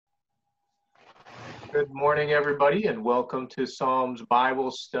Good morning, everybody, and welcome to Psalms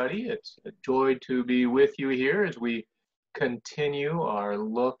Bible Study. It's a joy to be with you here as we continue our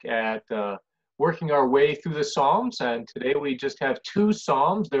look at working our way through the Psalms. And today we just have two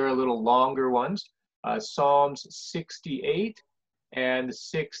Psalms. They're a little longer ones, Psalms 68 and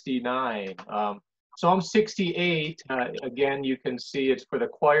 69. Psalm 68, again, you can see it's for the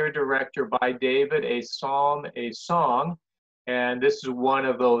choir director by David, a psalm, a song. And this is one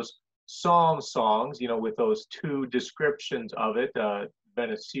of those psalm songs, you know, with those two descriptions of it,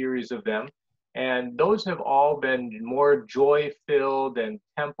 been a series of them. And those have all been more joy-filled and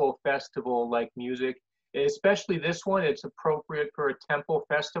temple festival-like music. Especially this one, it's appropriate for a temple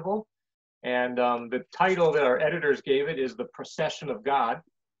festival. And the title that our editors gave it is The Procession of God.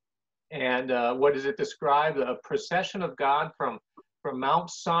 And what does it describe? A procession of God from Mount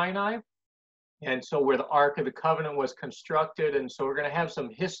Sinai. And so where the Ark of the Covenant was constructed. And so we're going to have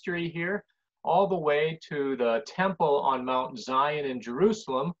some history here all the way to the temple on Mount Zion in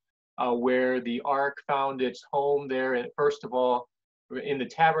Jerusalem, where the Ark found its home there. And first of all, in the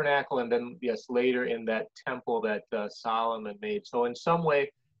tabernacle, and then, yes, later in that temple that Solomon made. So in some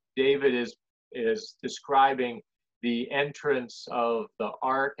way, David is describing the entrance of the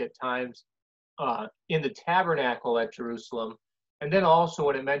Ark at times in the tabernacle at Jerusalem. And then also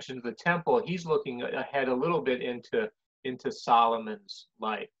when it mentions the temple, he's looking ahead a little bit into Solomon's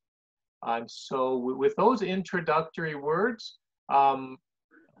life. And so with those introductory words,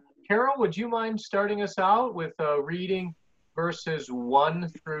 Carol, would you mind starting us out with reading verses 1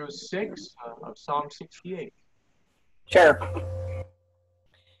 through 6 of Psalm 68? Sure.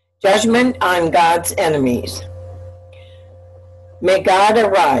 Judgment on God's enemies. May God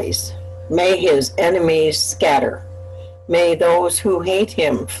arise. May his enemies scatter. May those who hate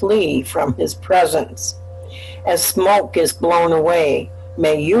him flee from his presence. As smoke is blown away,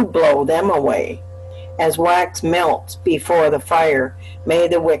 may you blow them away. As wax melts before the fire, may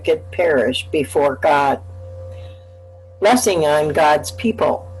the wicked perish before God. Blessing on God's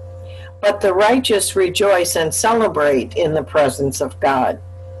people. But the righteous rejoice and celebrate in the presence of God.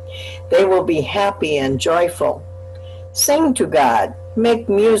 They will be happy and joyful. Sing to God. Make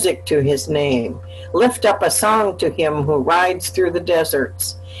music to his name. Lift up a song to him who rides through the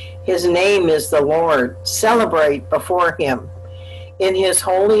deserts. His name is the Lord. Celebrate before him. In his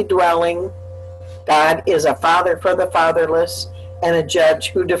holy dwelling, God is a father for the fatherless and a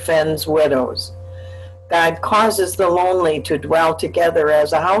judge who defends widows. God causes the lonely to dwell together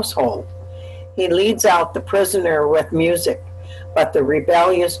as a household. He leads out the prisoner with music, but the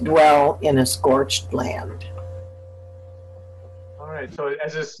rebellious dwell in a scorched land. All right, so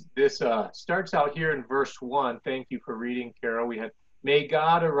as this starts out here in verse 1, thank you for reading, Carol. We had, may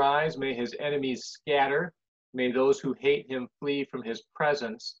God arise, may his enemies scatter, may those who hate him flee from his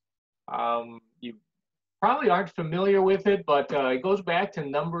presence. You probably aren't familiar with it, but it goes back to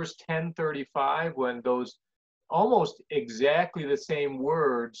Numbers 10:35 when those almost exactly the same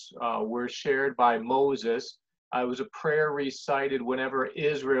words were shared by Moses. It was a prayer recited whenever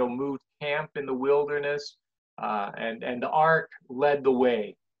Israel moved camp in the wilderness. And the Ark led the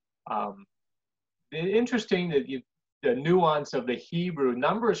way. Interesting that the nuance of the Hebrew.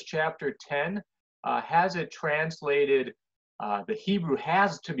 Numbers chapter 10 has it translated, the Hebrew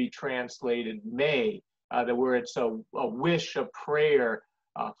has to be translated may, where it's a wish, a prayer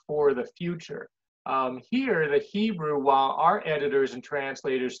for the future. Here, the Hebrew, while our editors and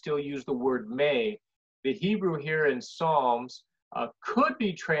translators still use the word may, the Hebrew here in Psalms could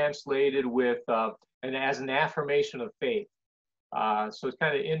be translated with and as an affirmation of faith. So it's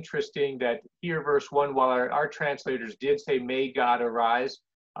kind of interesting that here, verse 1, while our translators did say, may God arise,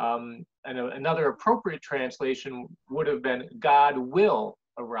 and another appropriate translation would have been, God will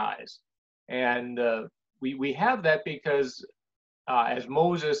arise. And we have that because as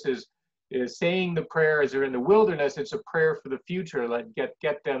Moses is saying the prayer as they're in the wilderness, it's a prayer for the future, like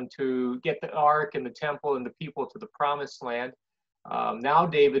get them to get the ark and the temple and the people to the promised land. Now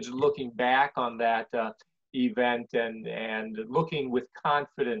David's looking back on that event and looking with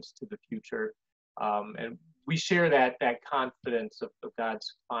confidence to the future. And we share that confidence of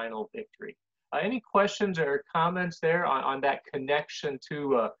God's final victory. Any questions or comments there on that connection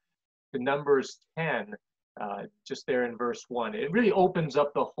to Numbers 10, just there in verse 1? It really opens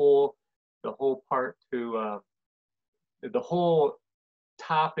up the whole part to the whole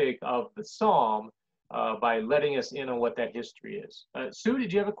topic of the psalm by letting us in on what that history is. Sue,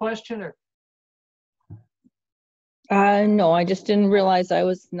 did you have a question? Or? No, I just didn't realize I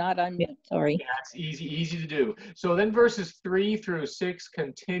was not on mute. Sorry. Yeah, it's easy to do. So then verses 3 through 6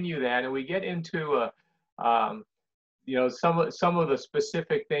 continue that, and we get into some of the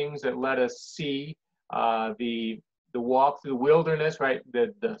specific things that let us see the walk through the wilderness, right?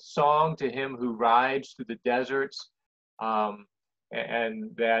 The song to him who rides through the deserts,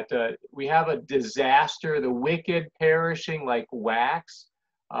 and that we have a disaster, the wicked perishing like wax.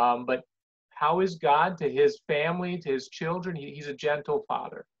 But how is God to his family, to his children? He's a gentle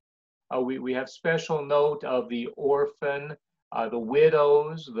father. We have special note of the orphan, the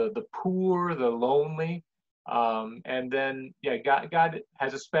widows, the poor, the lonely. And then, yeah, God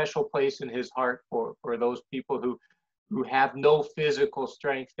has a special place in his heart for those people who have no physical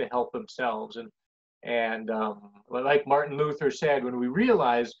strength to help themselves. And like Martin Luther said, when we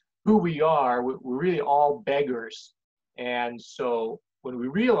realize who we are, we're really all beggars. And so when we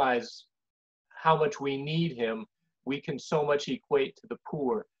realize how much we need him, we can so much equate to the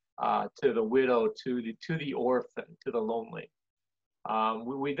poor, to the widow, to the orphan, to the lonely.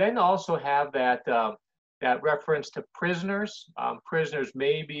 We then also have that reference to prisoners. Prisoners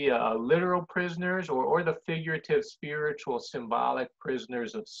may be literal prisoners or the figurative, spiritual, symbolic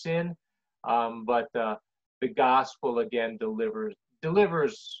prisoners of sin. But the gospel again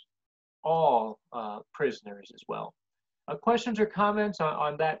delivers all prisoners as well. Questions or comments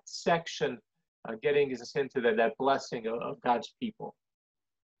on that section, getting us into that blessing of God's people?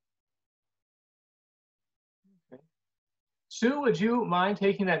 Okay. Sue, would you mind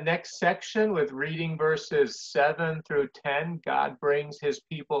taking that next section with reading verses 7 through 10? God brings his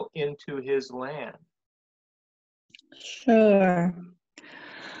people into his land. Sure.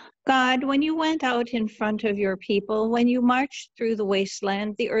 God, when you went out in front of your people, when you marched through the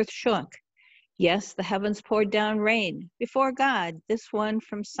wasteland, the earth shook. Yes, the heavens poured down rain. Before God, this one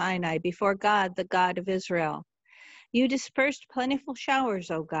from Sinai, before God, the God of Israel. You dispersed plentiful showers,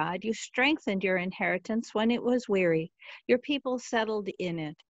 O God. You strengthened your inheritance when it was weary. Your people settled in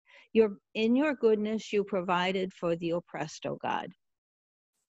it. In your goodness, you provided for the oppressed, O God.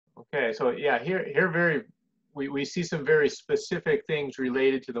 Okay, so yeah, here we see some very specific things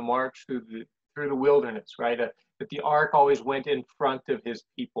related to the march through the wilderness, right? That the ark always went in front of his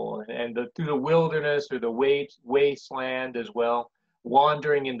people, and through the wilderness or the wasteland as well,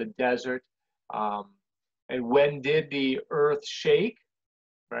 wandering in the desert. And when did the earth shake,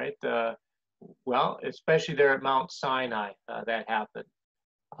 right? Well, especially there at Mount Sinai, that happened.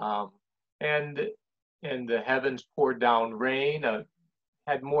 And the heavens poured down rain.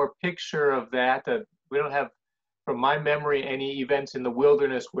 Had more picture of that. We don't have, from my memory, any events in the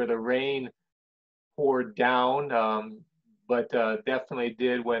wilderness where the rain poured down, but definitely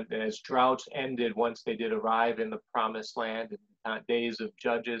did as droughts ended once they did arrive in the promised land in the days of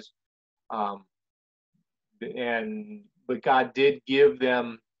Judges. But God did give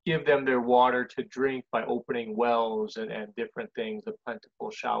them their water to drink by opening wells and different things, the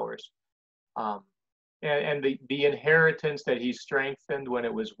plentiful showers. And the inheritance that he strengthened when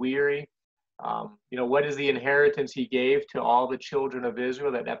it was weary. What is the inheritance he gave to all the children of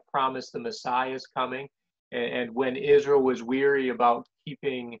Israel? That promised the Messiah is coming. And when Israel was weary about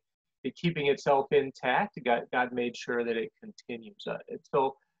keeping itself intact, God made sure that it continues.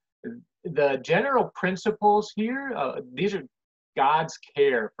 So the general principles here, these are God's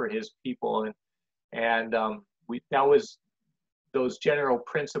care for his people. And that was those general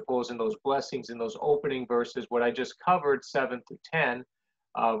principles and those blessings in those opening verses, what I just covered, 7 through 10,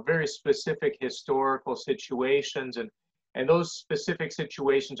 very specific historical situations, and those specific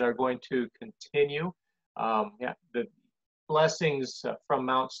situations are going to continue. The blessings from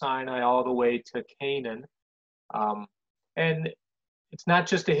Mount Sinai all the way to Canaan. And it's not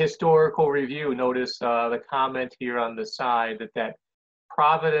just a historical review. Notice the comment here on the side that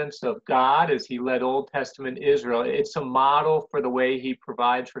providence of God as he led Old Testament Israel, it's a model for the way he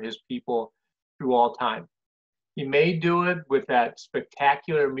provides for his people through all time. He may do it with that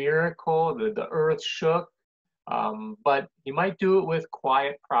spectacular miracle, the earth shook, but he might do it with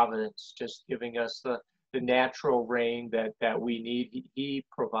quiet providence, just giving us the natural rain that we need. He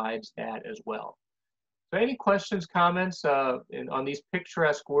provides that as well. So any questions, comments on these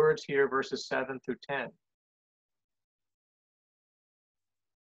picturesque words here, verses 7 through 10?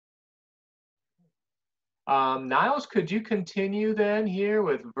 Niles, could you continue then here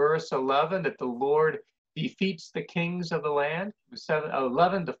with verse 11, that the Lord defeats the kings of the land?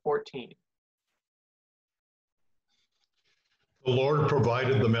 11 to 14. The Lord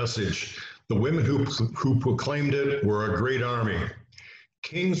provided the message. The women who proclaimed it were a great army.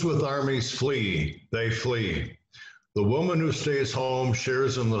 Kings with armies flee, they flee. The woman who stays home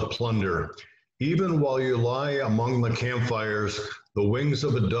shares in the plunder. Even while you lie among the campfires, the wings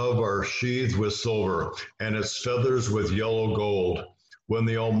of a dove are sheathed with silver, and its feathers with yellow gold. When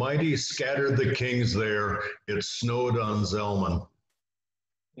the Almighty scattered the kings there, it snowed on Zalman.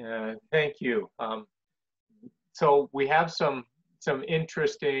 Thank you. so we have some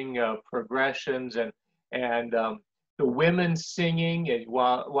interesting progressions and the women singing. And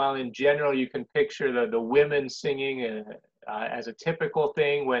while in general you can picture the women singing as a typical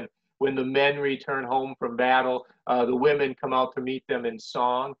thing when the men return home from battle, the women come out to meet them in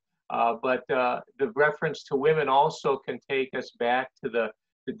song. But the reference to women also can take us back to the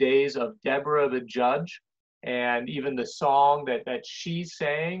days of Deborah the judge, and even the song that she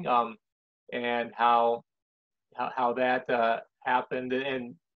sang, and how that happened.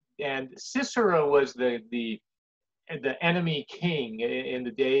 And Sisera was the enemy king in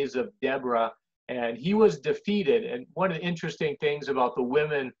the days of Deborah, and he was defeated. And one of the interesting things about the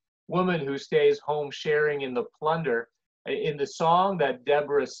woman who stays home sharing in the plunder, in the song that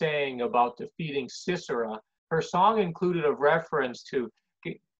Deborah sang about defeating Sisera, her song included a reference to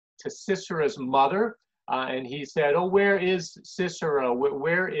Sisera's mother, and he said, "Oh, where is Sisera?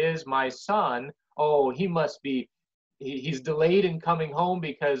 Where is my son? Oh, he must be, he's delayed in coming home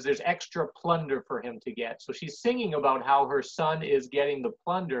because there's extra plunder for him to get." So she's singing about how her son is getting the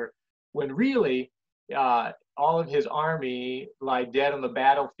plunder, when really all of his army lie dead on the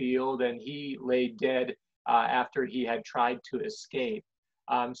battlefield, and he lay dead after he had tried to escape.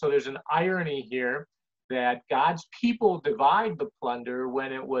 So there's an irony here that God's people divide the plunder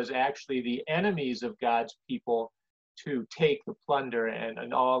when it was actually the enemies of God's people to take the plunder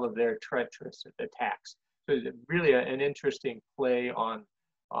and all of their treacherous attacks. So really an interesting play on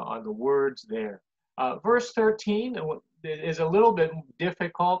the words there. Verse 13 is a little bit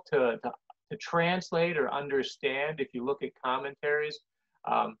difficult to translate or understand if you look at commentaries.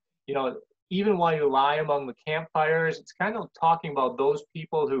 You know, even while you lie among the campfires, it's kind of talking about those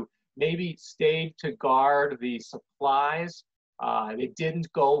people who maybe stayed to guard the supplies. They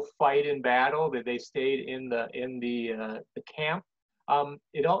didn't go fight in battle, that they stayed in the camp.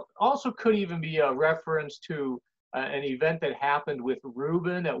 It also could even be a reference to an event that happened with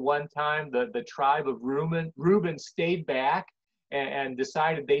Reuben at one time. The tribe of Reuben stayed back and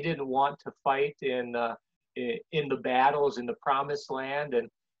decided they didn't want to fight in the battles in the promised land.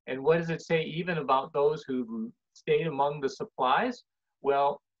 And what does it say even about those who stayed among the supplies?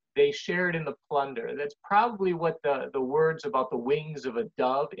 Well, they shared in the plunder. That's probably what the words about the wings of a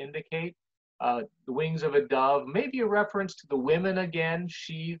dove indicate. The wings of a dove, maybe a reference to the women again,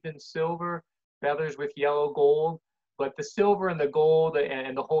 sheathed in silver, feathers with yellow gold. But the silver and the gold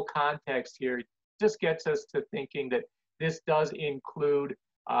and the whole context here just gets us to thinking that this does include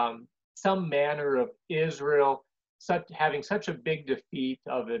some manner of Israel having such a big defeat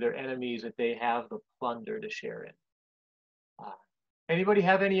of their enemies that they have the plunder to share in. Anybody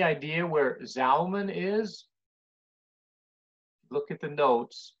have any idea where Zalman is? Look at the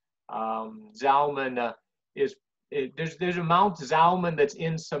notes. Zalman there's a Mount Zalman that's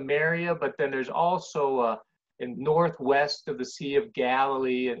in Samaria, but then there's also in northwest of the Sea of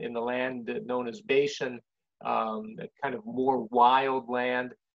Galilee, in the land known as Bashan, kind of more wild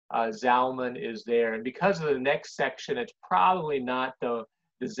land. Zalman is there, and because of the next section, it's probably not the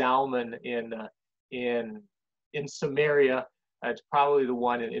Zalman in Samaria. It's probably the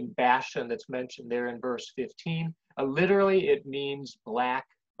one in Bashan that's mentioned there in verse 15. Literally, it means black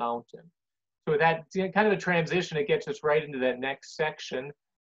mountain. So that kind of a transition, it gets us right into that next section.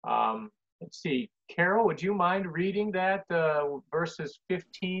 Let's see, Carol, would you mind reading that, verses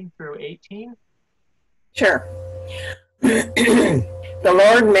 15 through 18? Sure. The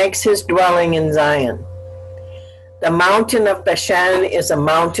Lord makes his dwelling in Zion. The mountain of Bashan is a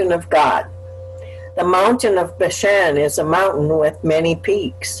mountain of God. The mountain of Bashan is a mountain with many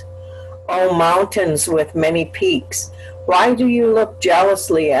peaks. O mountains with many peaks, why do you look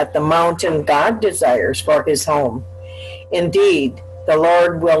jealously at the mountain God desires for his home? Indeed, the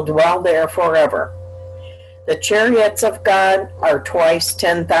Lord will dwell there forever. The chariots of God are twice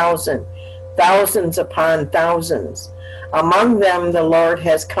 10,000, thousands upon thousands. Among them the Lord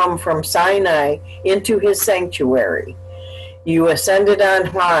has come from Sinai into his sanctuary. You ascended on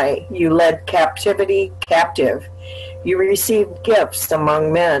high, you led captivity captive. You received gifts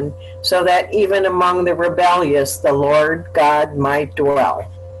among men, so that even among the rebellious the Lord God might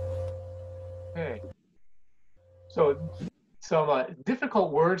dwell. Okay. So some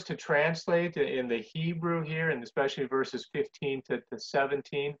difficult words to translate in the Hebrew here, and especially verses 15 to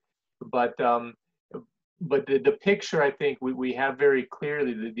 17. But the picture, I think, we have very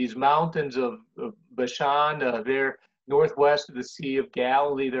clearly. These mountains of Bashan, they're northwest of the Sea of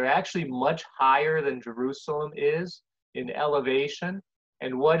Galilee. They're actually much higher than Jerusalem is in elevation.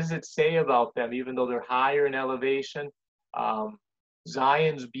 And what does it say about them? Even though they're higher in elevation,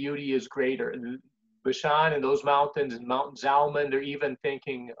 Zion's beauty is greater. Bashan and those mountains and Mount Zalman, they're even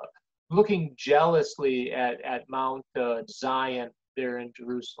thinking looking jealously at Mount Zion there in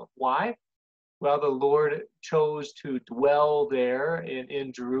Jerusalem. Why? Well, the Lord chose to dwell there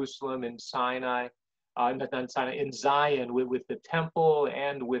in Jerusalem, in Sinai, not Sinai, in Zion, with the temple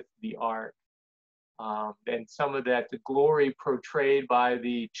and with the ark. And some of that, the glory portrayed by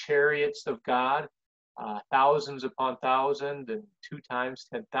the chariots of God, thousands upon thousands and 2 times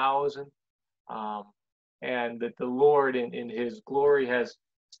 10,000. And that the Lord in his glory has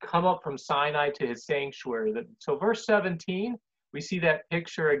come up from Sinai to his sanctuary. So verse 17, we see that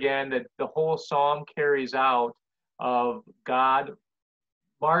picture again that the whole psalm carries out of God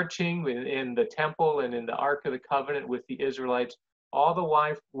marching in the temple and in the Ark of the Covenant with the Israelites all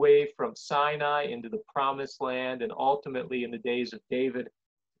the way from Sinai into the Promised Land, and ultimately in the days of David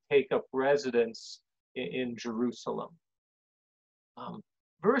take up residence in Jerusalem.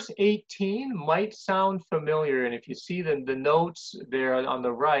 Verse 18 might sound familiar, and if you see the notes there on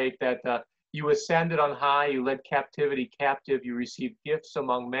the right, that you ascended on high, you led captivity captive, you received gifts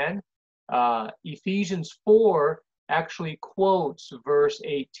among men. Ephesians 4 actually quotes verse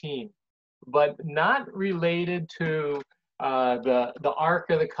 18, but not related to the Ark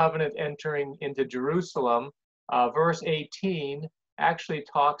of the Covenant entering into Jerusalem. Verse 18 actually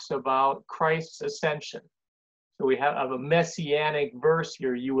talks about Christ's ascension. So we have a messianic verse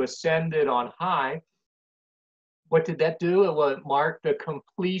here. You ascended on high. What did that do? Well, it marked the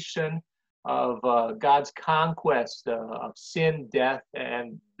completion of God's conquest of sin, death,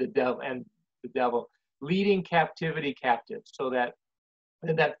 and the devil, leading captivity captive. So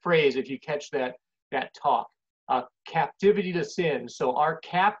that phrase, if you catch that talk, captivity to sin. So our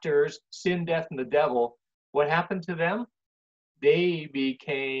captors, sin, death, and the devil, what happened to them? They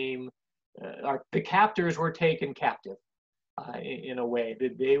became the captors were taken captive in a way.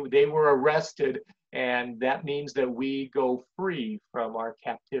 They were arrested, and that means that we go free from our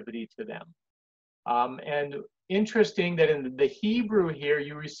captivity to them. And interesting that in the Hebrew here,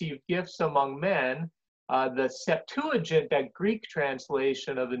 you receive gifts among men. The Septuagint, that Greek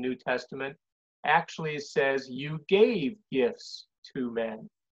translation of the New Testament, actually says you gave gifts to men.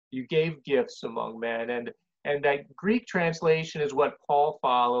 You gave gifts among men. And that Greek translation is what Paul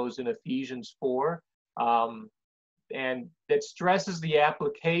follows in Ephesians 4. And that stresses the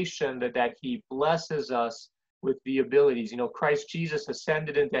application that he blesses us with the abilities. You know, Christ Jesus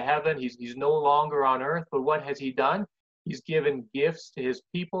ascended into heaven. He's no longer on earth, but what has he done? He's given gifts to his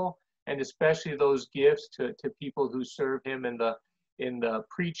people, and especially those gifts to people who serve him in the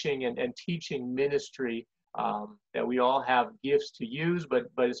preaching and teaching ministry, that we all have gifts to use, but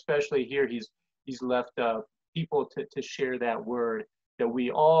especially here he's left people to share that word, that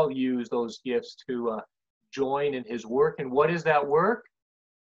we all use those gifts to join in his work. And what is that work?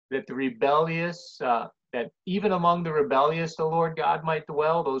 That the rebellious, that even among the rebellious, the Lord God might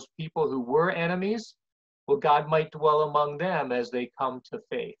dwell, those people who were enemies, well, God might dwell among them as they come to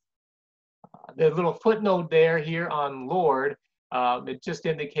faith. The little footnote there here on Lord, it just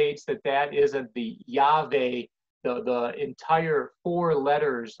indicates that isn't the Yahweh, the entire 4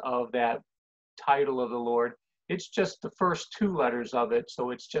 letters of that title of the Lord. It's just the first 2 letters of it,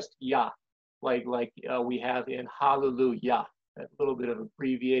 so it's just Yah, like we have in Hallelujah, that little bit of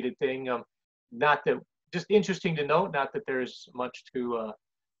abbreviated thing. Not that, just interesting to note, not that there's much to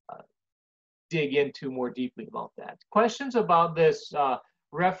dig into more deeply about that. Questions about this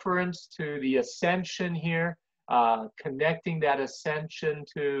reference to the ascension here, connecting that ascension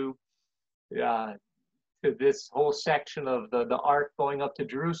to this whole section of the ark going up to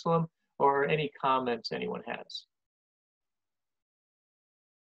Jerusalem, or any comments anyone has?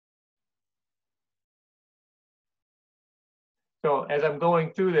 So as I'm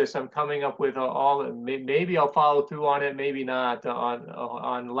going through this, I'm coming up with maybe I'll follow through on it, maybe not,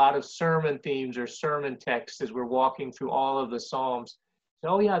 on a lot of sermon themes or sermon texts as we're walking through all of the Psalms. So,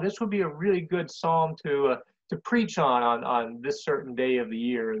 oh yeah, this would be a really good psalm to preach on this certain day of the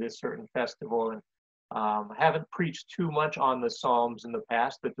year, this certain festival. And I haven't preached too much on the Psalms in the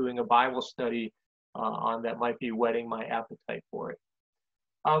past, but doing a Bible study on that might be whetting my appetite for it.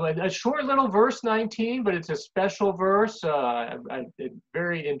 A short little verse 19, but it's a special verse,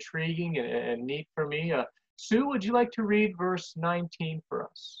 very intriguing and neat for me. Sue, would you like to read verse 19 for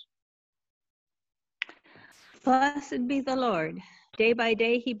us? Blessed be the Lord. Day by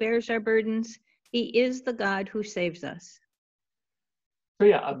day he bears our burdens. He is the God who saves us. So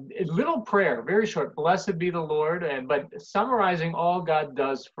yeah, a little prayer, very short. Blessed be the Lord, but summarizing all God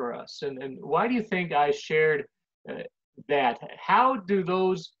does for us. And why do you think I shared that? How do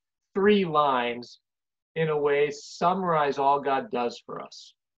those 3 lines, in a way, summarize all God does for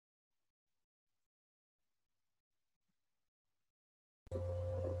us?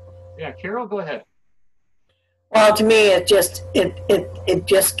 Yeah, Carol, go ahead. Well, to me, it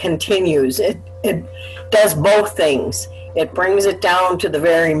just continues. It does both things. It brings it down to the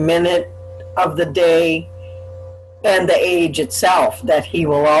very minute of the day and the age itself, that he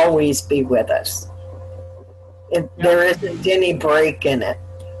will always be with us. There isn't any break in it.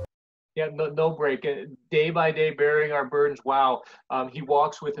 Yeah, no break. Day by day, bearing our burdens. Wow. He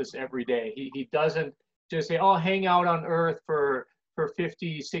walks with us every day. He doesn't just say, oh, hang out on earth for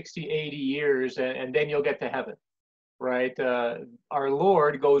 50, 60, 80 years, and then you'll get to heaven, right? Our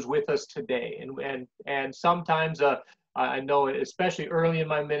Lord goes with us today. And sometimes, I know, especially early in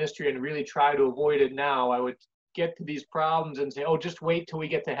my ministry, and really try to avoid it now, I would get to these problems and say, oh, just wait till we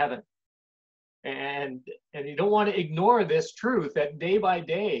get to heaven. And you don't want to ignore this truth that day by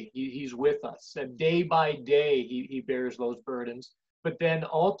day he's with us, and day by day he bears those burdens. But then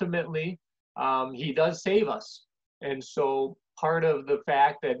ultimately he does save us. And so part of the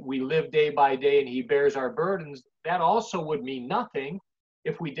fact that we live day by day and he bears our burdens, that also would mean nothing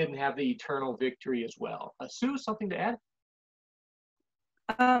if we didn't have the eternal victory as well. Sue, something to add?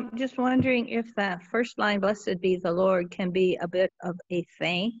 Just wondering if that first line, blessed be the Lord, can be a bit of a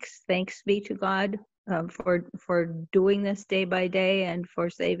thanks be to God for doing this day by day and for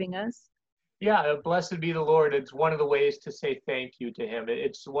saving us. Yeah, blessed be the Lord. It's one of the ways to say thank you to him.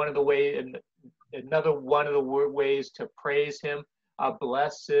 It's one of the ways, and another one of the ways to praise him.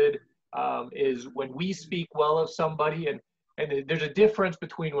 Blessed is when we speak well of somebody, and there's a difference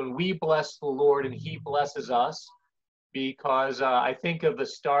between when we bless the Lord and he blesses us. Because I think of the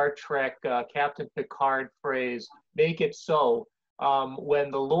Star Trek Captain Picard phrase, make it so. When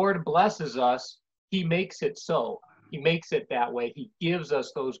the Lord blesses us, he makes it so. He makes it that way. He gives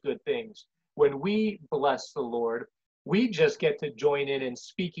us those good things. When we bless the Lord, we just get to join in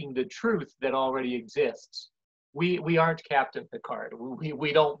speaking the truth that already exists. We aren't Captain Picard.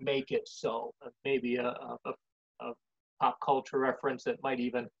 We don't make it so. Maybe a pop culture reference that might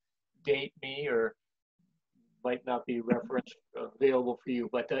even date me or might not be reference available for you,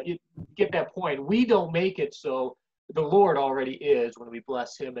 but you get that point. We don't make it so. The Lord already is when we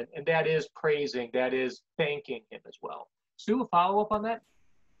bless him, and that is praising, that is thanking him as well. Sue, a follow-up on that?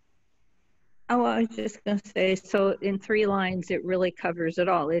 Oh, I was just going to say, so in 3 lines, it really covers it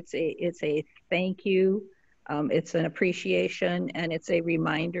all. It's a thank you, it's an appreciation, and it's a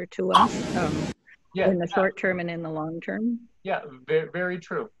reminder to us in the short term and in the long term. Yeah, very, very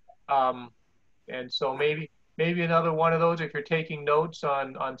true. And so maybe another one of those, if you're taking notes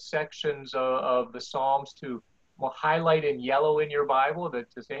on sections of the Psalms, to highlight in yellow in your Bible,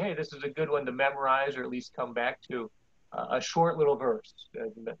 to say, hey, this is a good one to memorize, or at least come back to. A short little verse,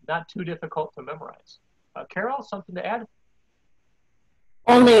 not too difficult to memorize. Carol, something to add?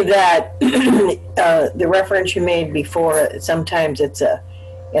 Only that the reference you made before, sometimes it's a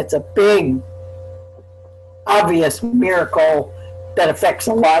big, obvious miracle that affects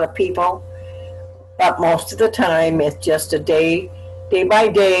a lot of people. But most of the time, it's just a day by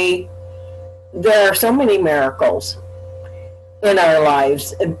day. There are so many miracles in our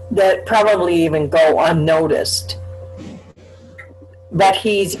lives that probably even go unnoticed. But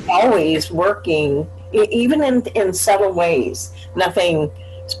he's always working, even in subtle ways. Nothing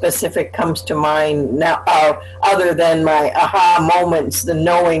specific comes to mind now, other than my aha moments, the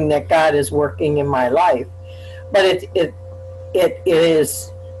knowing that God is working in my life. But it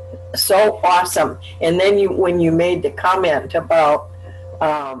is so awesome. And then when you made the comment about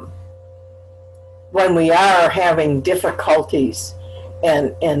when we are having difficulties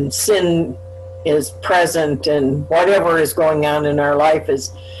and sin is present and whatever is going on in our life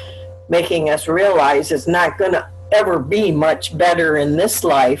is making us realize it's not going to ever be much better in this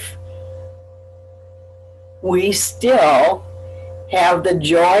life, we still have the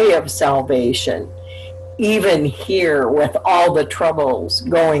joy of salvation. Even here with all the troubles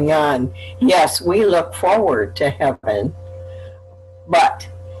going on, yes, we look forward to heaven, but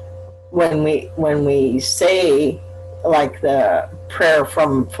when we say, like the prayer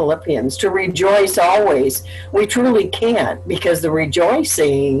from Philippians, to rejoice always, we truly can't, because the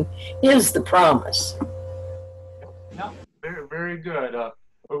rejoicing is the promise. Yeah, very, very good.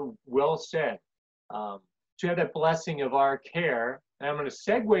 Well said. To have that blessing of our care, and I'm going to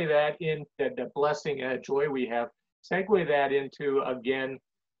segue that in the blessing and joy we have, segue that into, again,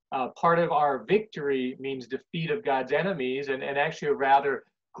 part of our victory means defeat of God's enemies, and actually a rather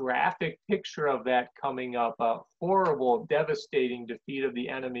graphic picture of that coming up, a horrible, devastating defeat of the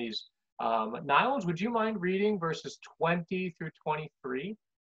enemies. Niles, would you mind reading verses 20 through 23?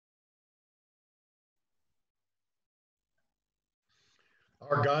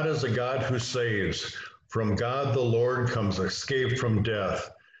 Our God is a God who saves. From God the Lord comes escape from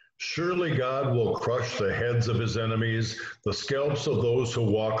death. Surely God will crush the heads of his enemies, the scalps of those who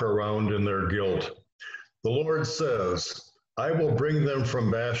walk around in their guilt. The Lord says, I will bring them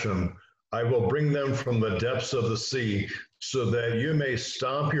from Bashan. I will bring them from the depths of the sea, so that you may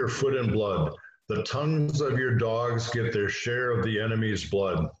stomp your foot in blood. The tongues of your dogs get their share of the enemy's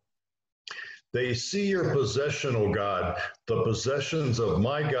blood. They see your possession, O God, the possessions of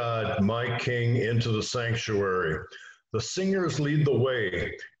my God, my King, into the sanctuary. The singers lead the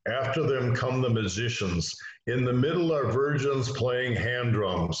way. After them come the musicians. In the middle are virgins playing hand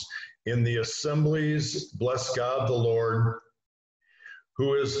drums. In the assemblies, bless God the Lord,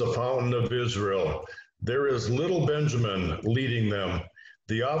 who is the fountain of Israel. There is little Benjamin leading them.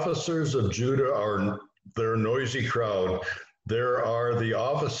 The officers of Judah are their noisy crowd. There are the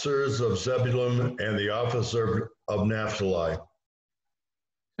officers of Zebulun and the officer of Naphtali.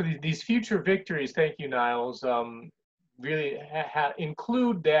 So these future victories, thank you, Niles, really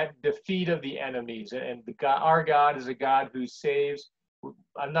include that defeat of the enemies. And our God is a God who saves.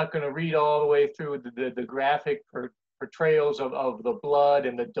 I'm not going to read all the way through the graphic portrayals of the blood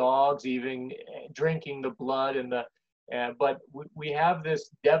and the dogs even drinking the blood but we have this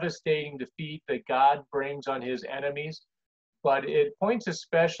devastating defeat that God brings on his enemies. But it points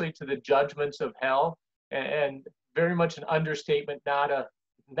especially to the judgments of hell, and very much an understatement, not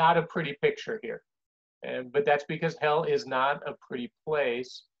a pretty picture here. But that's because hell is not a pretty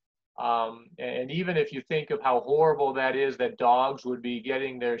place. And even if you think of how horrible that is, that dogs would be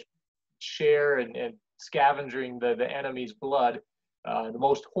getting their share and scavenging the enemy's blood, the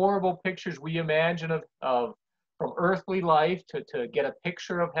most horrible pictures we imagine of from earthly life to get a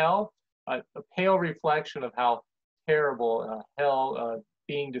picture of hell, a pale reflection of how terrible hell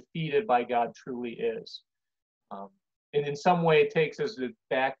being defeated by God truly is. And in some way, it takes us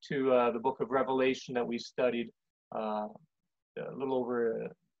back to the book of Revelation that we studied a little over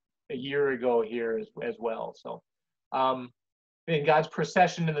a year ago here as well. So in God's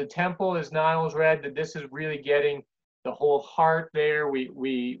procession in the temple, as Niles read, that this is really getting the whole heart there.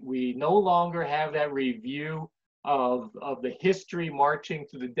 We no longer have that review of the history marching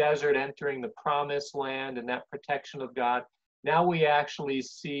through the desert, entering the promised land and that protection of God. Now we actually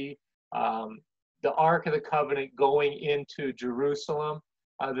see the Ark of the Covenant going into Jerusalem,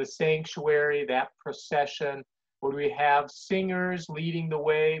 the sanctuary, that procession, where we have singers leading the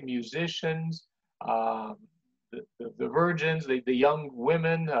way, musicians, the virgins, the young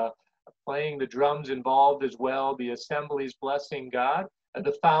women playing the drums involved as well, the assemblies blessing God,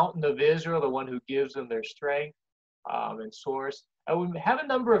 the fountain of Israel, the one who gives them their strength and source. We have a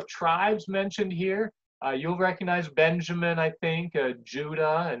number of tribes mentioned here. You'll recognize Benjamin, I think,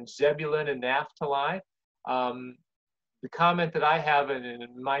 Judah and Zebulun and Naphtali. The comment that I have in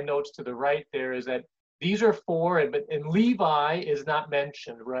my notes to the right there is that these are four, and Levi is not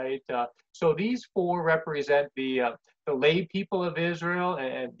mentioned, right? So these four represent the lay people of Israel,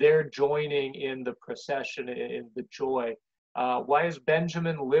 and they're joining in the procession, in the joy. Why is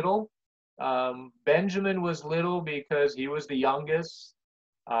Benjamin little? Benjamin was little because he was the youngest.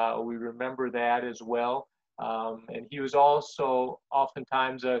 We remember that as well. And he was also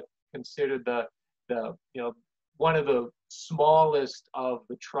oftentimes considered the one of the smallest of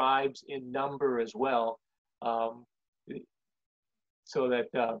the tribes in number as well. So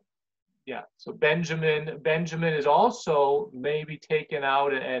Benjamin is also maybe taken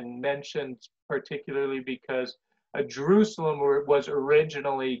out and mentioned particularly because Jerusalem was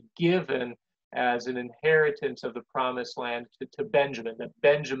originally given as an inheritance of the promised land to Benjamin. That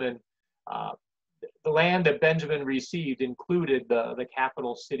Benjamin, the land that Benjamin received included the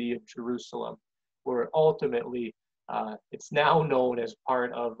capital city of Jerusalem, where ultimately it's now known as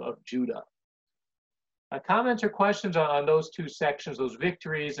part of Judah. Comments or questions on those two sections, those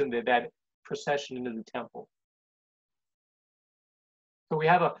victories and that procession into the temple? So we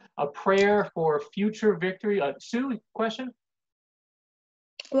have a prayer for future victory. Sue, question?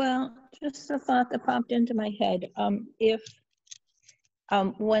 Well, just a thought that popped into my head. If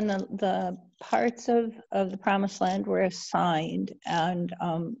when the parts of the Promised Land were assigned, and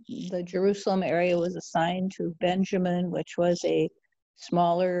the Jerusalem area was assigned to Benjamin, which was a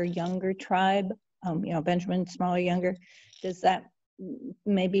smaller, younger tribe, Benjamin, smaller, younger, does that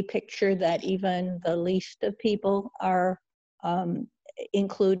maybe picture that even the least of people are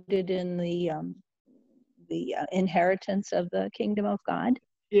included in the inheritance of the kingdom of God?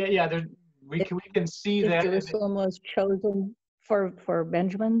 Yeah. We can see that Jerusalem was chosen for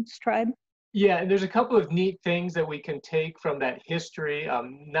Benjamin's tribe. Yeah, and there's a couple of neat things that we can take from that history.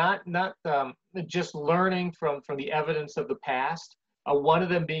 Not just learning from the evidence of the past. One of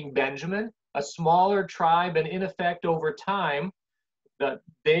them being Benjamin, a smaller tribe, and in effect over time,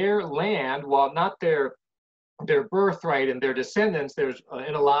 their land, while not their birthright and their descendants, there's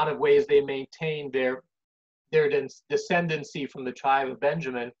in a lot of ways they maintained their descendancy from the tribe of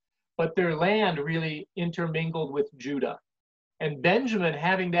Benjamin, but their land really intermingled with Judah. And Benjamin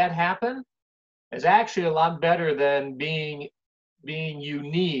having that happen is actually a lot better than being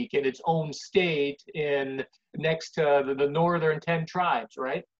unique in its own state in next to the northern 10 tribes,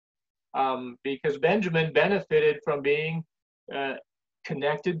 right? Because Benjamin benefited from being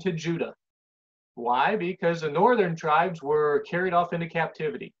connected to Judah. Why? Because the northern tribes were carried off into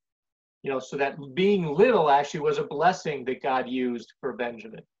captivity. So that being little actually was a blessing that God used for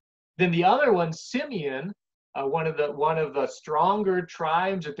Benjamin. Then the other one, Simeon, one of the stronger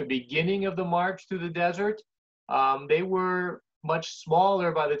tribes at the beginning of the march through the desert, they were much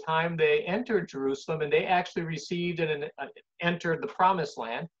smaller by the time they entered Jerusalem, and they actually received and entered the promised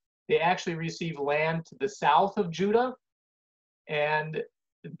land. They actually received land to the south of Judah, and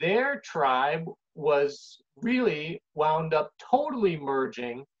their tribe was really wound up totally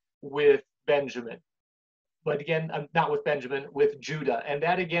merging with Benjamin. But again, not with Benjamin, with Judah. And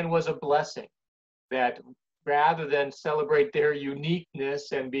that again was a blessing, that rather than celebrate their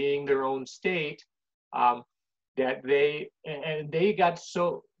uniqueness and being their own state, that they got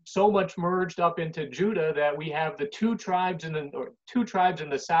so much merged up into Judah that we have the two tribes in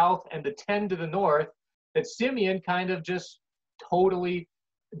the south and the 10 to the north, that Simeon kind of just totally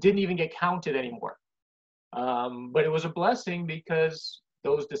didn't even get counted anymore. But it was a blessing because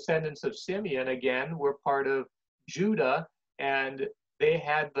those descendants of Simeon, again, were part of Judah, and they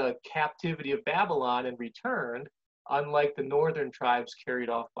had the captivity of Babylon and returned, unlike the northern tribes carried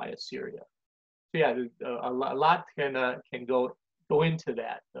off by Assyria. So yeah, a lot can go into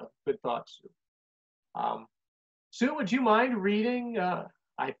that. Good thoughts, Sue. Sue, would you mind reading?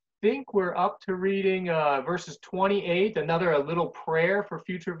 I think we're up to reading verses 28, a little prayer for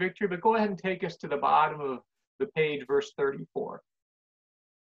future victory, but go ahead and take us to the bottom of the page, verse 34.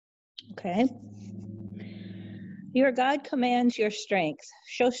 Okay. Your God commands your strength.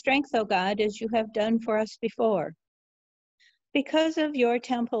 Show strength, O God, as you have done for us before. Because of your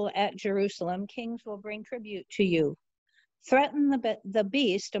temple at Jerusalem, kings will bring tribute to you. Threaten the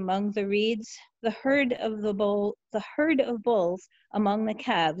beast among the reeds, the herd of bulls among the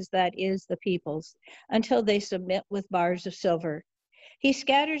calves, that is, the peoples, until they submit with bars of silver. He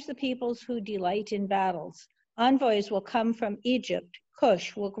scatters the peoples who delight in battles. Envoys will come from Egypt.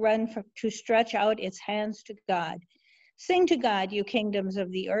 Cush will run to stretch out its hands to God. Sing to God, you kingdoms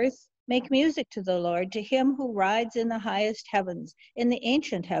of the earth. Make music to the Lord, to him who rides in the highest heavens, in the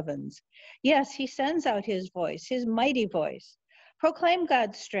ancient heavens. Yes, he sends out his voice, his mighty voice. Proclaim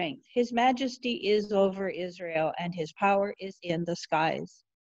God's strength. His majesty is over Israel, and his power is in the skies.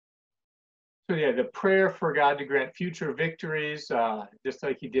 So yeah, the prayer for God to grant future victories, just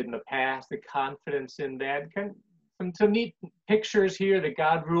like he did in the past, the confidence in that. Some neat pictures here that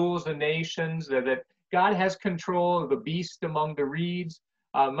God rules the nations, that God has control of the beast among the reeds.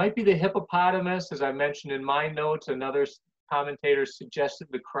 Might be the hippopotamus, as I mentioned in my notes. Another commentator suggested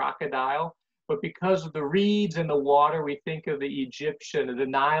the crocodile. But because of the reeds and the water, we think of the the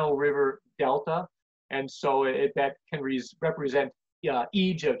Nile River Delta. And so that can represent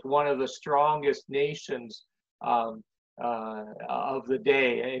Egypt, one of the strongest nations of the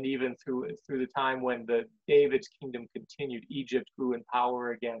day. And even through the time when David's kingdom continued, Egypt grew in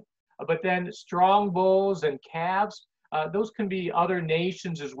power again. But then strong bulls and calves, those can be other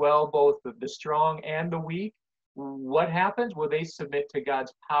nations as well, both the strong and the weak. What happens? Well, they submit to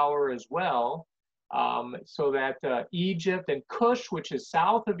God's power as well, so that Egypt and Cush, which is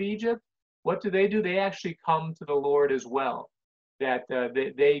south of Egypt, what do? They actually come to the Lord as well, that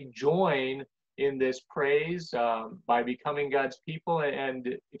they join in this praise by becoming God's people. And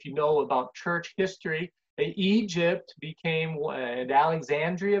if you know about church history, Egypt and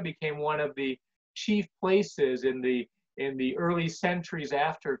Alexandria became one of the chief places in the early centuries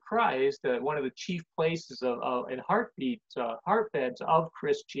after Christ, one of the chief places and heartbeds of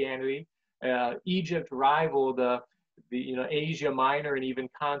Christianity. Egypt rivaled the Asia Minor and even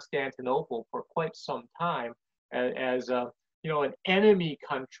Constantinople for quite some time as an enemy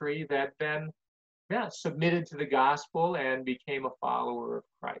country that then submitted to the gospel and became a follower of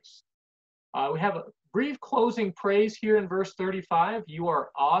Christ. We have a brief closing praise here in verse 35. You are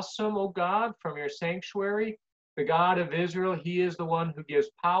awesome, O God, from your sanctuary. The God of Israel, he is the one who gives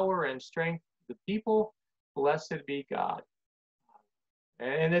power and strength to the people. Blessed be God.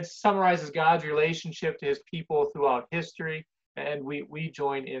 And it summarizes God's relationship to his people throughout history, and we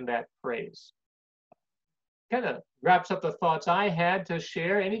join in that praise. Kind of wraps up the thoughts I had to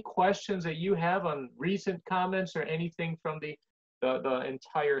share. Any questions that you have on recent comments or anything from the the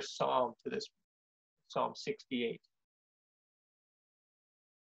entire psalm to this Psalm 68.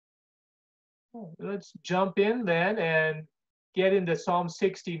 Let's jump in then and get into Psalm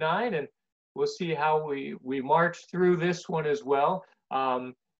 69, and we'll see how we march through this one as well.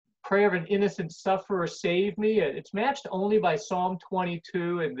 Prayer of an innocent sufferer, save me. It's matched only by Psalm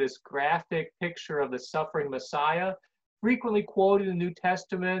 22 and this graphic picture of the suffering Messiah. Frequently quoted in the New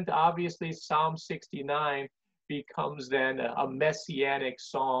Testament, obviously Psalm 69 becomes then a messianic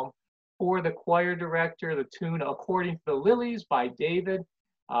psalm. For the choir director, the tune According to the Lilies by David.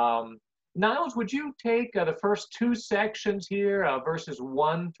 Niles, would you take the first two sections here, verses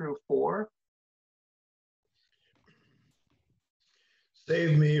 1 through 4?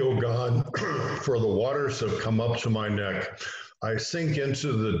 Save me, O God, for the waters have come up to my neck. I sink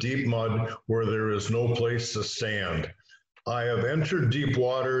into the deep mud where there is no place to stand. I have entered deep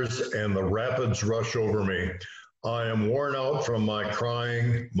waters, and the rapids rush over me. I am worn out from my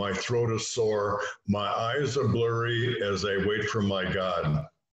crying, my throat is sore, my eyes are blurry as I wait for my God.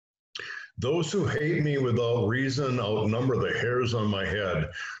 Those who hate me without reason outnumber the hairs on my head.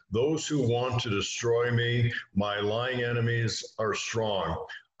 Those who want to destroy me, my lying enemies, are strong.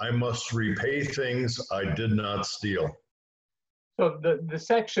 I must repay things I did not steal. So the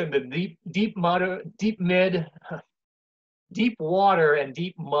section, the deep water and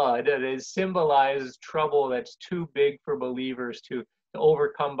deep mud, it symbolizes trouble that's too big for believers to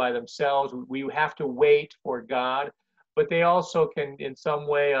overcome by themselves. We have to wait for God, but they also can in some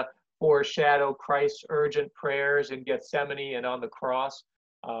way foreshadow Christ's urgent prayers in Gethsemane and on the cross.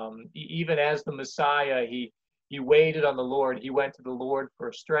 Even as the Messiah, he waited on the Lord. He went to the Lord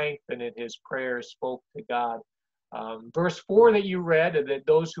for strength, and in his prayers spoke to God. Verse 4 that you read, that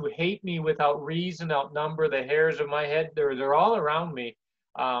those who hate me without reason outnumber the hairs of my head. They're all around me.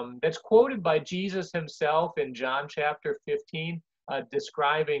 That's quoted by Jesus himself in John chapter 15,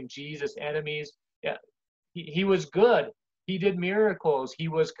 describing Jesus' enemies. Yeah, he was good. He did miracles. He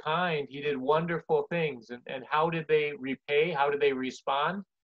was kind. He did wonderful things. And how did they repay? How did they respond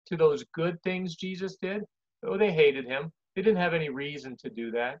to those good things Jesus did? Oh, they hated him. They didn't have any reason to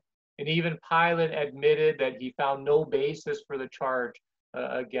do that. And even Pilate admitted that he found no basis for the charge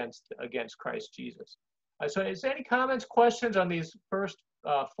against Christ Jesus. So is there any comments, questions on these first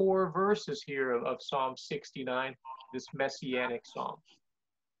 4 verses here of Psalm 69, this messianic psalm?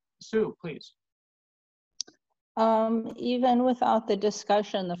 Sue, please. Even without the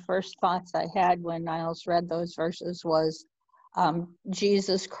discussion, the first thoughts I had when Niles read those verses was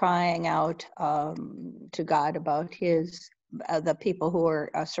Jesus crying out to God about the people who are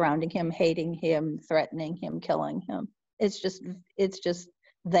surrounding him, hating him, threatening him, killing him. It's just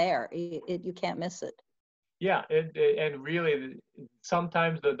there. You can't miss it. Yeah, and really,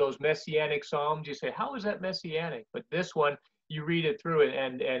 sometimes those messianic psalms, you say, how is that messianic? But this one, you read it through it,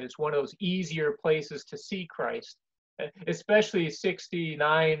 and it's one of those easier places to see Christ, especially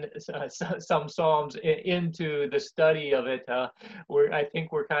 69 some psalms into the study of it, where I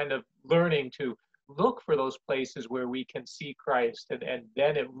think we're kind of learning to look for those places where we can see Christ, and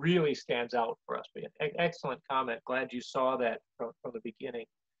then it really stands out for us. But excellent comment. Glad you saw that from the beginning.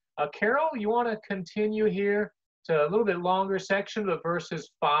 Carol, you want to continue here to a little bit longer section of verses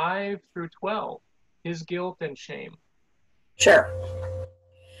 5 through 12, his guilt and shame. Sure.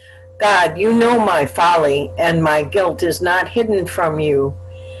 God, you know my folly, and my guilt is not hidden from you.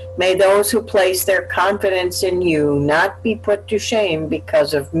 May those who place their confidence in you not be put to shame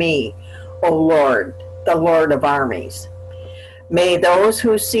because of me, O Lord, the Lord of armies. May those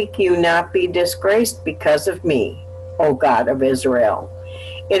who seek you not be disgraced because of me, O God of Israel.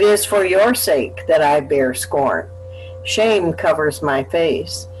 It is for your sake that I bear scorn. Shame covers my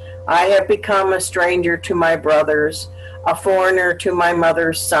face. I have become a stranger to my brothers, a foreigner to my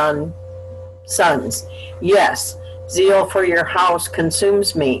mother's sons. Yes, zeal for your house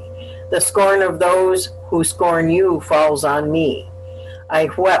consumes me. The scorn of those who scorn you falls on me. I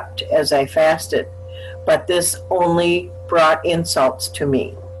wept as I fasted, but this only brought insults to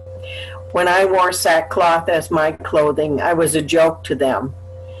me. When I wore sackcloth as my clothing, I was a joke to them.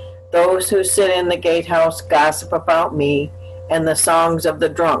 Those who sit in the gatehouse gossip about me, and the songs of the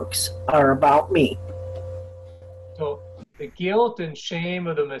drunks are about me. So the guilt and shame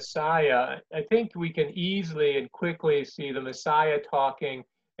of the Messiah, I think we can easily and quickly see the Messiah talking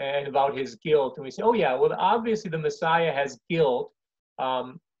and about his guilt. And we say, oh yeah, well, obviously the Messiah has guilt.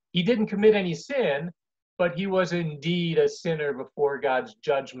 He didn't commit any sin, but he was indeed a sinner before God's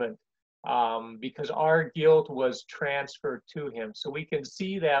judgment. Because our guilt was transferred to him. So we can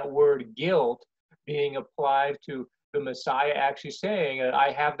see that word guilt being applied to the Messiah actually saying,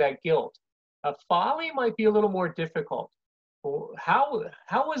 I have that guilt. Folly might be a little more difficult.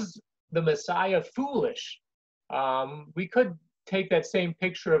 how was the Messiah foolish? We could take that same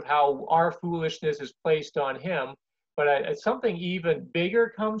picture of how our foolishness is placed on him, but something even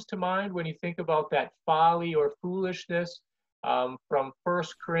bigger comes to mind when you think about that folly or foolishness from 1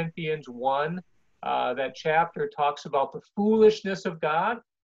 Corinthians 1. That chapter talks about the foolishness of God,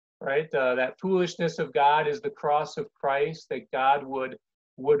 right? That foolishness of God is the cross of Christ, that God would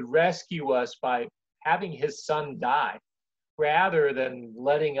rescue us by having his son die, rather than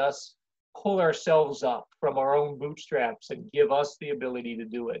letting us pull ourselves up from our own bootstraps and give us the ability to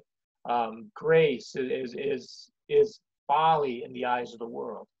do it. Grace is folly in the eyes of the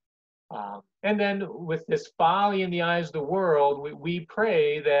world. And then with this folly in the eyes of the world, we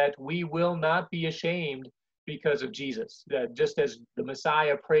pray that we will not be ashamed because of Jesus. That just as the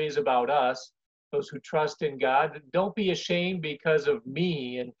Messiah prays about us, those who trust in God, don't be ashamed because of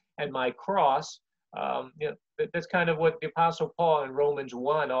me and my cross. That's kind of what the Apostle Paul in Romans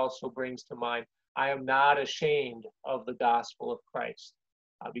 1 also brings to mind. I am not ashamed of the gospel of Christ,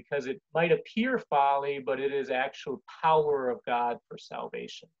 because it might appear folly, but it is actual power of God for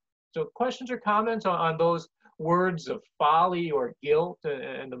salvation. So questions or comments on those words of folly or guilt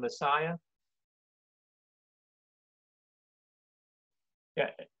and the Messiah?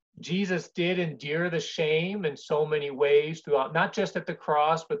 Yeah, Jesus did endure the shame in so many ways throughout, not just at the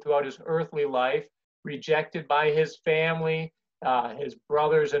cross, but throughout his earthly life. Rejected by his family, his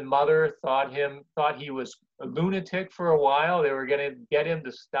brothers and mother thought he was a lunatic for a while. They were going to get him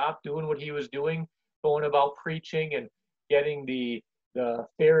to stop doing what he was doing, going about preaching and getting the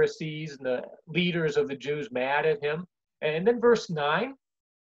Pharisees and the leaders of the Jews mad at him. And then verse 9,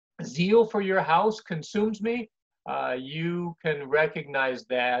 zeal for your house consumes me. You can recognize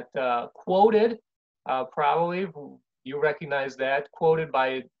that quoted, probably you recognize that quoted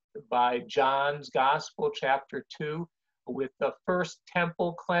by John's Gospel, chapter 2, with the first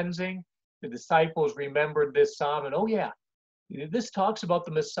temple cleansing. The disciples remembered this psalm, and oh yeah, this talks about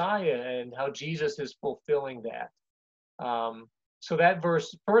the Messiah and how Jesus is fulfilling that. So that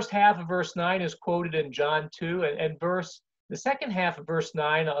first half of verse 9 is quoted in John 2, and the second half of verse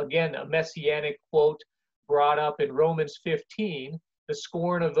 9, again, a messianic quote brought up in Romans 15, the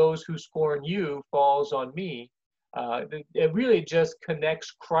scorn of those who scorn you falls on me. It really just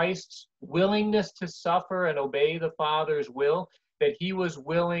connects Christ's willingness to suffer and obey the Father's will, that he was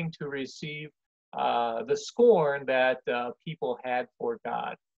willing to receive the scorn that people had for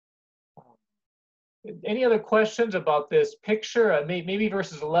God. Any other questions about this picture? Maybe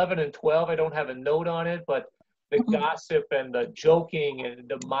verses 11 and 12, I don't have a note on it, but the gossip and the joking and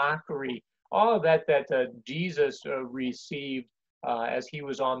the mockery, all of that Jesus received as he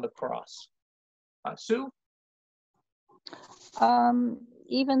was on the cross. Sue?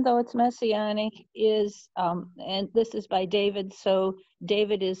 Even though it's messianic, and this is by David, so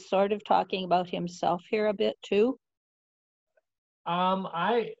David is sort of talking about himself here a bit too.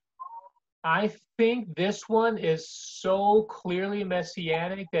 I think this one is so clearly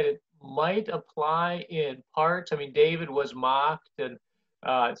messianic that it might apply in parts. I mean, David was mocked and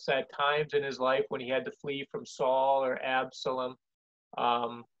at times in his life when he had to flee from Saul or Absalom,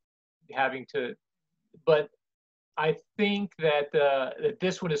 but I think that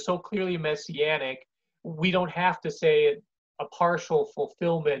this one is so clearly messianic, we don't have to say a partial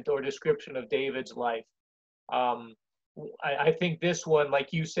fulfillment or description of David's life. I think this one,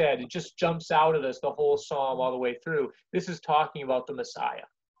 like you said, it just jumps out at us the whole psalm all the way through. This is talking about the Messiah.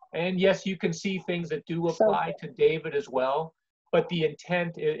 And yes, you can see things that do apply to David as well, but the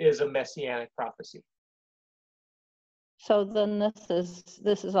intent is a messianic prophecy. So then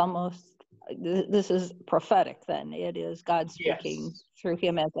this is prophetic then. It is God speaking through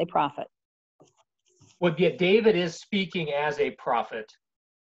him as a prophet. Well, yeah, David is speaking as a prophet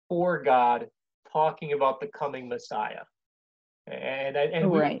for God, talking about the coming Messiah. And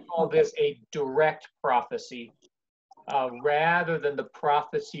we call this a direct prophecy rather than the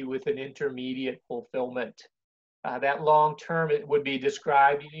prophecy with an intermediate fulfillment. That long term, it would be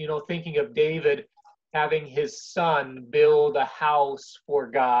described, thinking of David having his son build a house for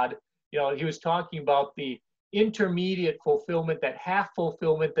God. He was talking about the intermediate fulfillment, that half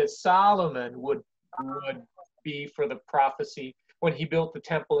fulfillment that Solomon would be for the prophecy when he built the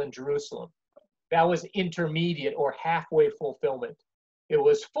temple in Jerusalem. That was intermediate or halfway fulfillment. It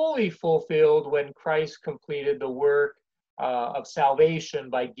was fully fulfilled when Christ completed the work of salvation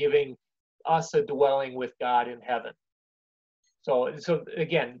by giving us a dwelling with God in heaven. So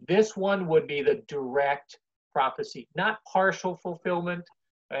again, this one would be the direct prophecy, not partial fulfillment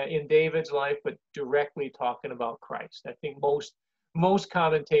in David's life, but directly talking about Christ. I think most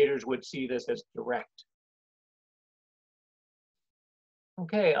commentators would see this as direct.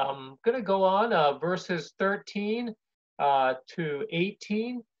 Okay, I'm going to go on verses 13 to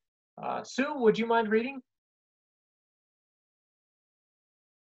 18. Sue, would you mind reading?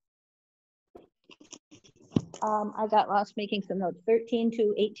 I got lost making some notes. 13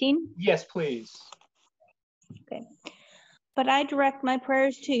 to 18? Yes, please. Okay. But I direct my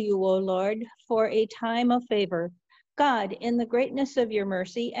prayers to you, O Lord, for a time of favor. God, in the greatness of your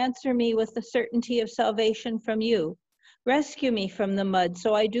mercy, answer me with the certainty of salvation from you. Rescue me from the mud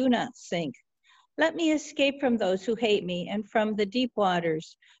so I do not sink. Let me escape from those who hate me and from the deep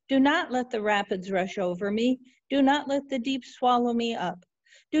waters. Do not let the rapids rush over me. Do not let the deep swallow me up.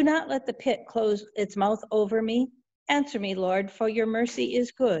 Do not let the pit close its mouth over me. Answer me, Lord, for your mercy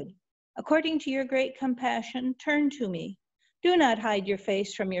is good. According to your great compassion, turn to me. Do not hide your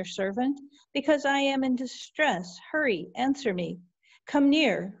face from your servant, because I am in distress. Hurry, answer me. Come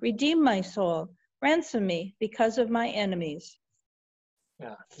near, redeem my soul. Ransom me because of my enemies.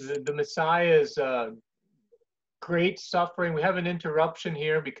 Yeah, the Messiah's great suffering. We have an interruption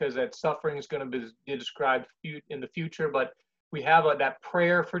here because that suffering is going to be described in the future, but we have that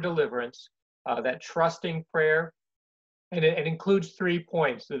prayer for deliverance, that trusting prayer, and it includes 3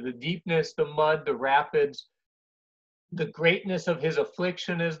 points: the deepness, the mud, the rapids. The greatness of his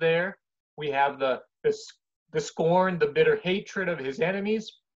affliction is there. We have the scorn, the bitter hatred of his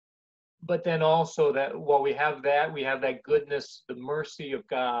enemies. But then also that while we have that goodness, the mercy of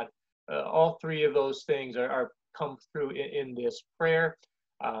God. All 3 of those things are come through in this prayer.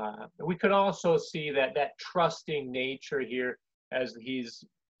 We could also see that trusting nature here as he's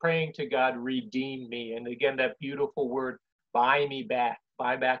praying to God, redeem me. And again, that beautiful word, buy me back,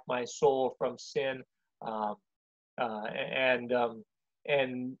 buy back my soul from sin. And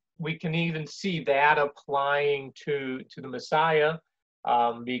we can even see that applying to the Messiah,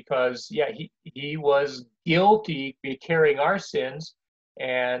 because he was guilty for carrying our sins,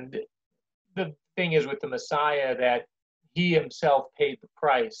 and the thing is with the Messiah that he himself paid the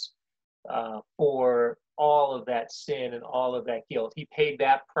price for all of that sin and all of that guilt. He paid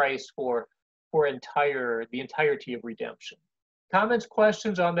that price for the entirety of redemption. Comments,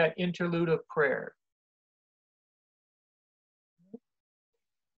 questions on that interlude of prayer?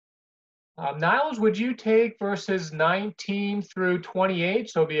 Niles, would you take verses 19 through 28?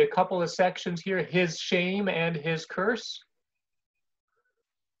 So it'll be a couple of sections here, his shame and his curse.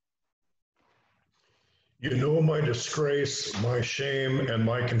 You know my disgrace, my shame, and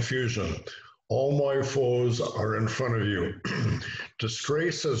my confusion. All my foes are in front of you.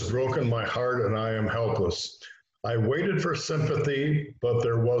 Disgrace has broken my heart, and I am helpless. I waited for sympathy, but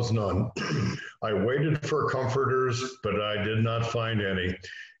there was none. I waited for comforters, but I did not find any.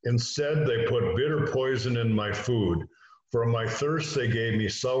 Instead, they put bitter poison in my food. For my thirst, they gave me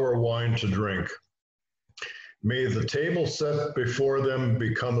sour wine to drink. May the table set before them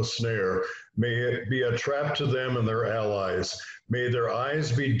become a snare. May it be a trap to them and their allies. May their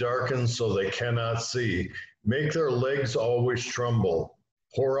eyes be darkened so they cannot see. Make their legs always tremble.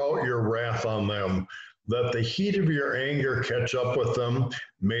 Pour out your wrath on them. Let the heat of your anger catch up with them.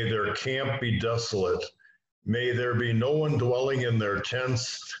 May their camp be desolate. May there be no one dwelling in their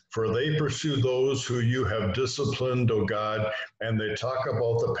tents, for they pursue those who you have disciplined, O God, and they talk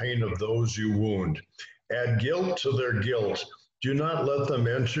about the pain of those you wound. Add guilt to their guilt. Do not let them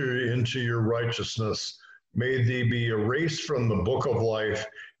enter into your righteousness. May they be erased from the book of life.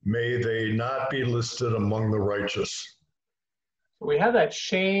 May they not be listed among the righteous. We have that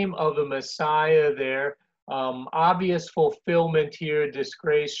shame of the Messiah there. Obvious fulfillment here,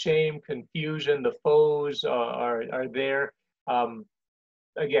 disgrace, shame, confusion, the foes are there.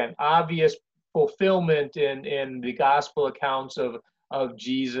 Again, obvious fulfillment in the gospel accounts of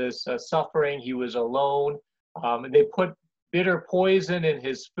Jesus suffering. He was alone. And they put bitter poison in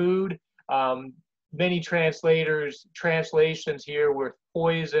his food. Many translations here where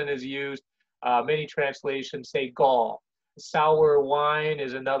poison is used, many translations say gall. Sour wine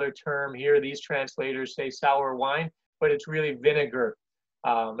is another term here. These translators say sour wine, but it's really vinegar,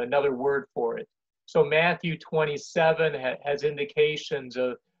 another word for it. So Matthew 27 has indications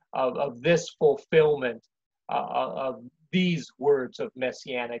of this fulfillment of these words of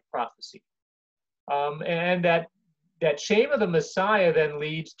Messianic prophecy. And that shame of the Messiah then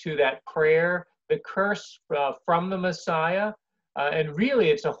leads to that prayer, the curse from the Messiah. And really,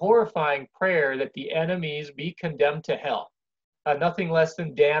 it's a horrifying prayer that the enemies be condemned to hell. Nothing less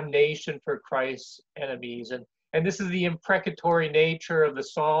than damnation for Christ's enemies. And this is the imprecatory nature of the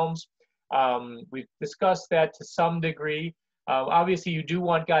Psalms. We've discussed that to some degree. Obviously, you do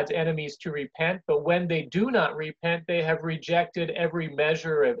want God's enemies to repent, but when they do not repent, they have rejected every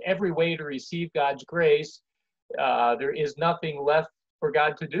measure of every way to receive God's grace. There is nothing left for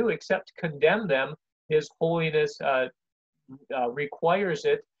God to do except condemn them. His holiness requires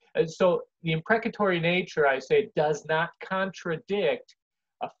it. And so the imprecatory nature, I say, does not contradict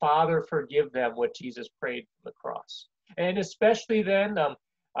a Father, forgive them, what Jesus prayed from the cross. And especially then,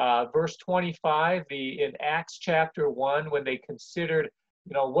 verse 25, in Acts chapter 1, when they considered,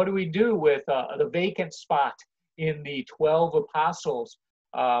 what do we do with the vacant spot in the 12 apostles?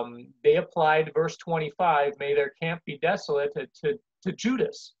 They applied verse 25, may their camp be desolate, to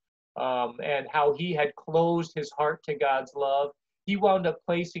Judas, and how he had closed his heart to God's love. He wound up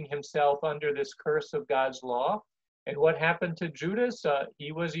placing himself under this curse of God's law. And what happened to Judas?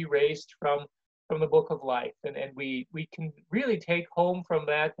 He was erased from the book of life. And we can really take home from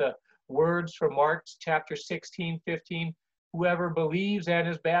that the words from Mark chapter 16, 15, whoever believes and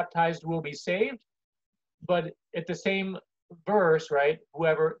is baptized will be saved. But at the same verse, right,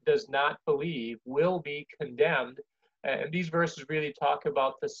 whoever does not believe will be condemned. And these verses really talk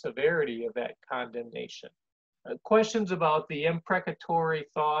about the severity of that condemnation. Questions about the imprecatory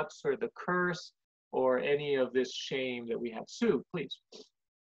thoughts or the curse or any of this shame that we have? Sue, please.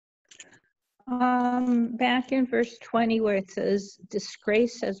 Back in verse 20 where it says,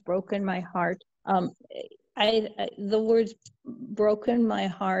 disgrace has broken my heart. The words broken my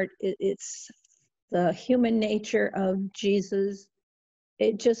heart, it's the human nature of Jesus.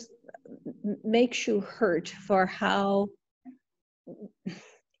 It just makes you hurt for how,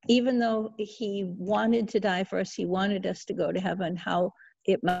 even though he wanted to die for us, he wanted us to go to heaven, how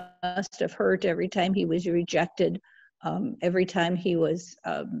it must have hurt every time he was rejected, every time he was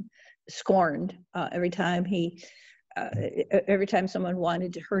scorned, every time someone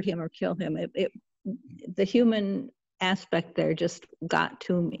wanted to hurt him or kill him. The human aspect there just got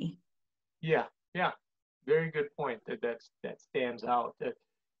to me. Yeah, very good point. That stands out. That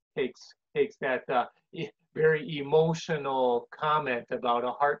takes that very emotional comment about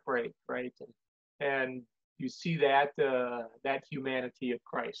a heartbreak, right? And you see that humanity of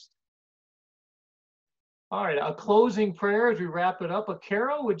Christ. All right, a closing prayer as we wrap it up.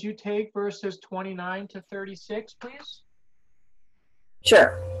 Carol, would you take verses 29 to 36, please?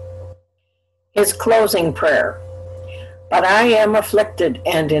 Sure. His closing prayer. But I am afflicted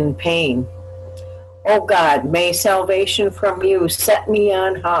and in pain. O God, may salvation from you set me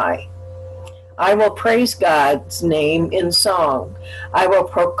on high. I will praise God's name in song. I will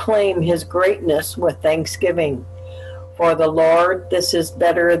proclaim his greatness with thanksgiving. For the Lord, this is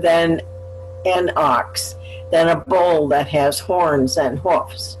better than an ox, than a bull that has horns and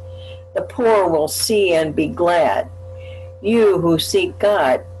hoofs. The poor will see and be glad. You who seek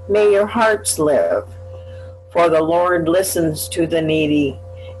God, may your hearts live. For the Lord listens to the needy,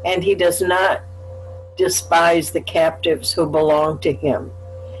 and he does not despise the captives who belong to him.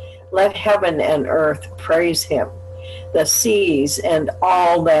 Let heaven and earth praise him, the seas and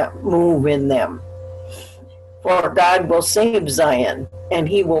all that move in them. For God will save Zion, and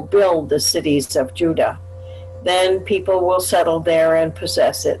he will build the cities of Judah. Then people will settle there and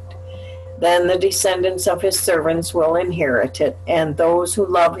possess it. Then the descendants of his servants will inherit it, and those who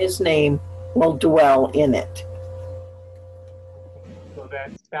love his name will dwell in it. So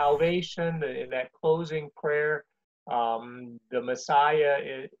that salvation, in that closing prayer, the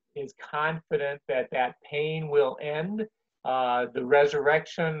Messiah is confident that pain will end. The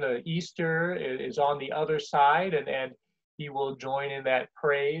resurrection, the Easter is on the other side, and he will join in that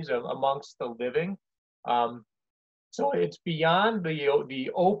praise amongst the living. So it's beyond the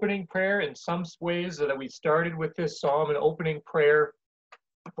opening prayer in some ways that we started with this psalm, an opening prayer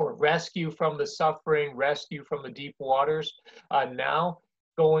for rescue from the suffering, rescue from the deep waters. Now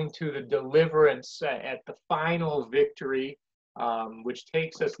going to the deliverance at the final victory, which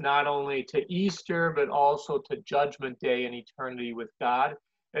takes us not only to Easter, but also to Judgment Day and eternity with God,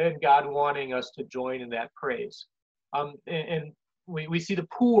 and God wanting us to join in that praise. And we see the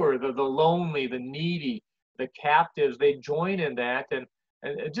poor, the lonely, the needy, the captives, they join in that, and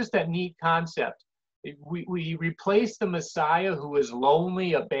just that neat concept. We replace the Messiah who is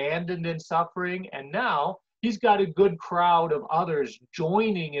lonely, abandoned, and suffering, and now he's got a good crowd of others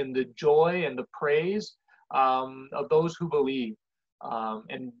joining in the joy and the praise of those who believe,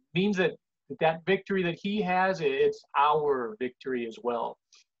 and means that victory that he has, it's our victory as well.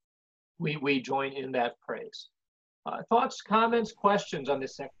 We join in that praise. Thoughts, comments, questions on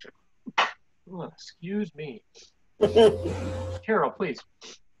this section? Oh, excuse me. Carol, please.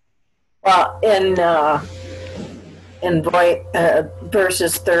 Well, in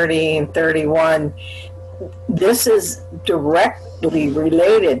verses 30 and 31, this is directly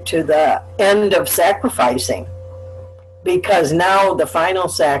related to the end of sacrificing, because now the final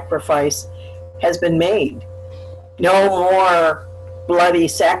sacrifice has been made. No more bloody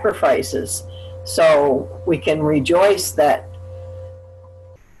sacrifices. So we can rejoice that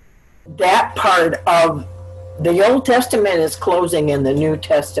that part of the Old Testament is closing and the New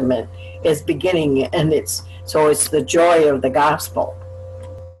Testament is beginning, and it's the joy of the gospel.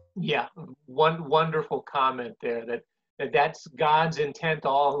 Yeah, one wonderful comment there, that's God's intent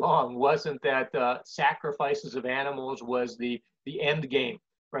all along. Wasn't that sacrifices of animals was the end game,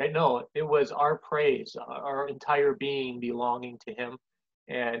 right? No, it was our praise, our entire being belonging to him,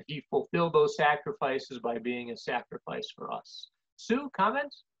 and he fulfilled those sacrifices by being a sacrifice for us. Sue,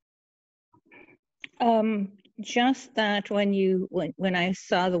 comments? Just that when I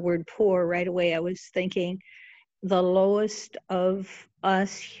saw the word poor right away, I was thinking the lowest of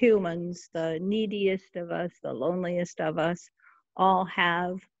us humans, the neediest of us, the loneliest of us, all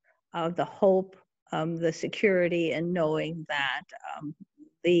have the hope, the security, and knowing that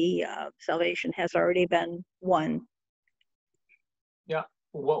the salvation has already been won. Yeah,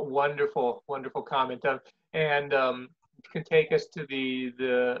 what wonderful comment. And you can take us to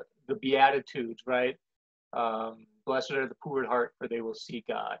the Beatitudes, right? Blessed are the poor at heart, for they will see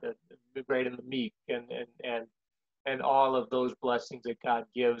God. The great and the meek, and all of those blessings that God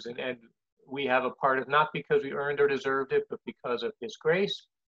gives, and we have a part of, not because we earned or deserved it, but because of his grace.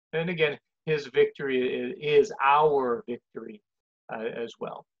 And again, his victory is our victory as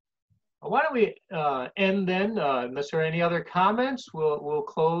well. Why don't we end then, unless there are any other comments, we'll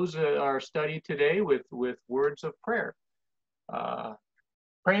close our study today with words of prayer.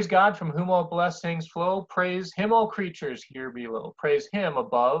 Praise God, from whom all blessings flow. Praise him, all creatures here below. Praise him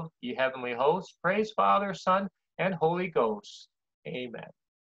above, ye heavenly hosts. Praise Father, Son, and Holy Ghost. Amen.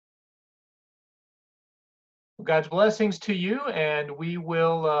 God's blessings to you, and we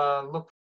will look